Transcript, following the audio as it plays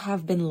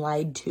have been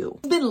lied to.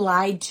 You've been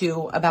lied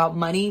to about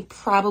money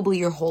probably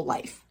your whole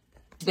life.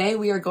 Today,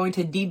 we are going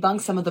to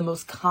debunk some of the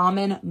most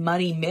common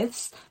money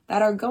myths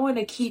that are going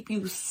to keep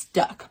you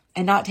stuck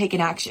and not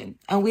taking action.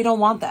 And we don't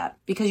want that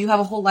because you have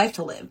a whole life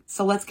to live.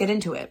 So let's get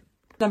into it.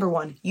 Number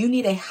one, you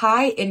need a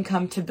high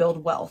income to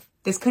build wealth.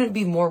 This couldn't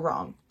be more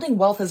wrong. Building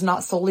wealth is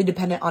not solely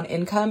dependent on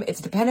income.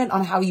 It's dependent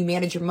on how you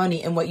manage your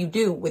money and what you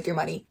do with your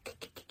money.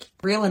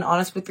 Real and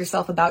honest with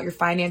yourself about your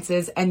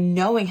finances and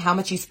knowing how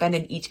much you spend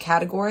in each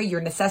category, your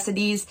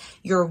necessities,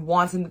 your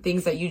wants and the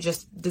things that you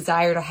just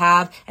desire to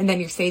have, and then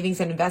your savings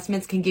and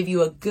investments can give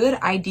you a good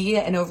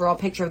idea and overall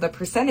picture of the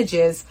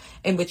percentages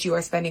in which you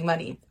are spending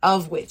money,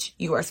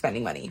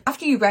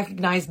 After you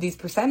recognize these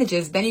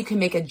percentages, then you can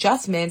make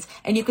adjustments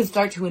and you can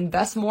start to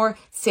invest more,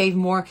 save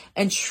more,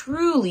 and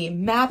truly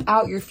map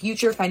out your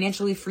future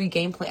financially free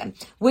game plan,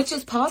 which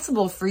is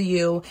possible for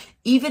you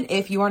even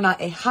if you are not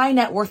a high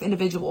net worth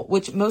individual,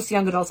 which most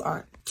young adults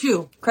aren't.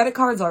 2, credit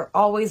cards are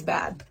always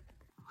bad.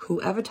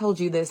 Whoever told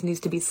you this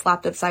needs to be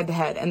slapped upside the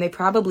head. And they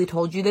probably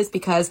told you this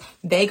because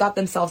they got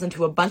themselves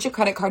into a bunch of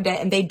credit card debt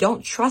and they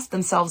don't trust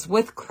themselves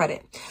with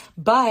credit.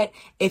 But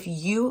if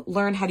you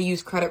learn how to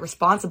use credit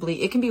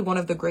responsibly, it can be one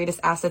of the greatest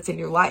assets in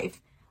your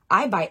life.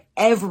 I buy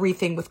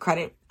everything with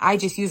credit. I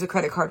just use a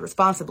credit card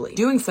responsibly.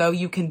 Doing so,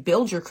 you can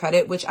build your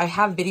credit, which I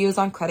have videos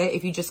on credit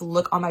if you just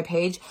look on my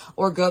page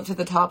or go up to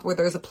the top where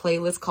there's a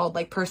playlist called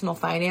like personal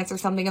finance or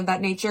something of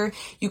that nature.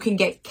 You can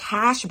get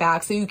cash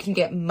back, so you can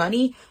get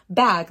money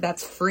back.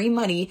 That's free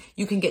money.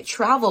 You can get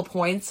travel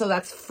points, so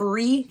that's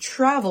free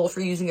travel for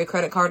using a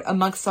credit card,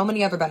 amongst so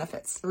many other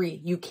benefits. 3,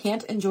 you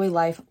can't enjoy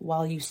life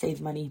while you save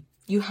money.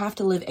 You have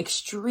to live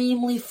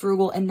extremely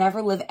frugal and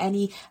never live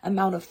any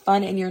amount of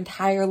fun in your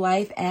entire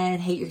life and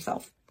hate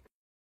yourself.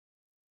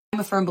 I'm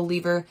a firm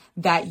believer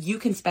that you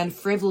can spend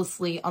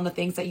frivolously on the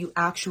things that you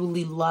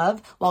actually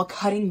love while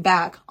cutting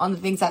back on the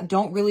things that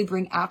don't really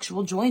bring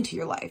actual joy into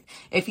your life.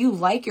 If you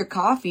like your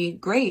coffee,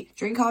 great.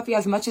 Drink coffee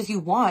as much as you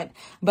want.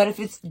 But if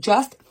it's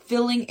just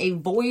filling a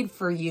void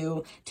for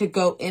you to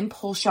go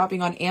impulse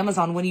shopping on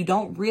Amazon when you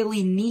don't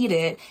really need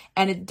it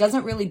and it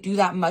doesn't really do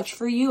that much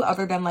for you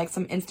other than like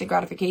some instant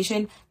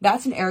gratification,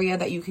 that's an area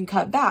that you can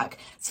cut back.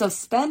 So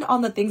spend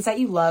on the things that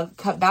you love,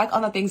 cut back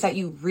on the things that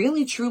you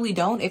really truly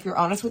don't if you're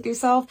honest with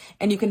yourself,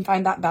 and you can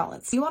find that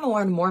balance. If you want to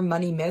learn more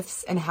money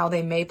myths and how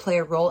they may play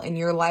a role in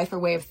your life or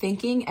way of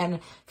thinking and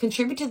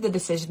contribute to the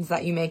decisions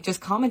that you make, just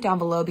comment down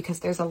below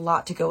because there's a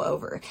lot to go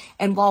over.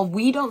 And while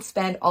we don't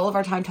spend all of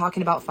our time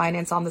talking about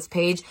finance on this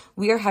page,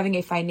 we are having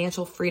a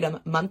financial freedom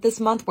month this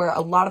month where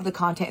a lot of the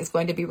content is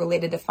going to be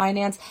related to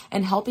finance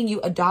and helping you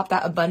adopt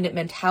that abundant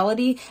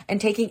mentality and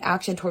taking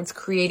action towards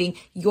creating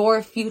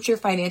your future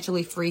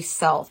financially free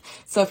self.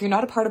 So if you're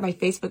not a part of my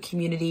Facebook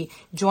community,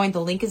 join.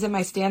 The link is in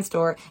my stand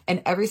store,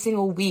 and every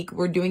single week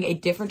we're doing a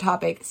different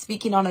topic,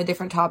 speaking on a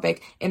different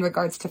topic in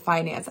regards to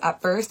finance.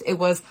 At first, it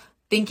was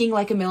thinking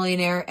like a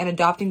millionaire and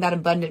adopting that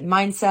abundant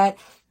mindset.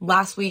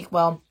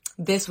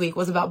 This week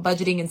was about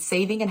budgeting and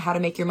saving and how to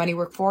make your money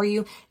work for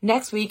you.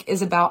 Next week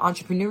is about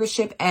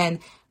entrepreneurship and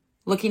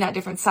looking at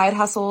different side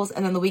hustles.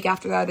 And then the week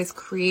after that is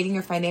creating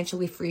your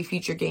financially free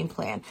future game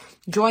plan.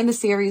 Join the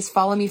series,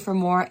 follow me for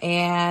more,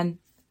 and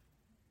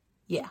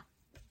yeah.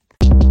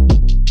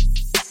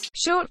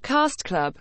 Shortcast Club.